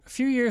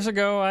few years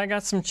ago, I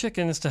got some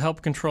chickens to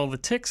help control the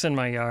ticks in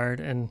my yard,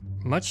 and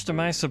much to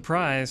my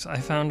surprise, I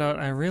found out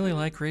I really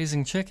like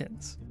raising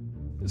chickens.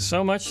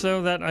 So much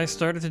so that I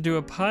started to do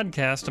a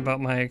podcast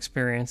about my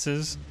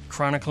experiences,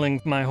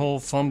 chronicling my whole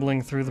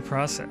fumbling through the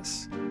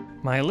process.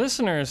 My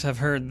listeners have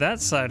heard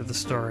that side of the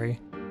story,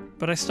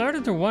 but I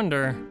started to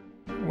wonder,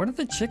 what do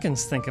the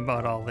chickens think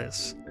about all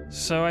this?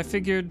 So I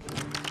figured,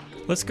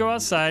 let's go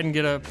outside and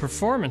get a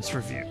performance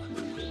review.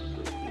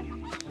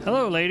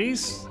 Hello,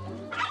 ladies.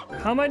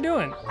 How am I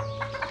doing?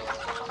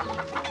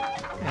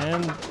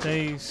 And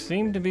they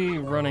seem to be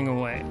running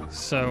away,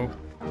 so...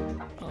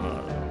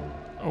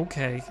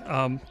 okay,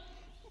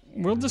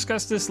 we'll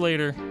discuss this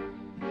later.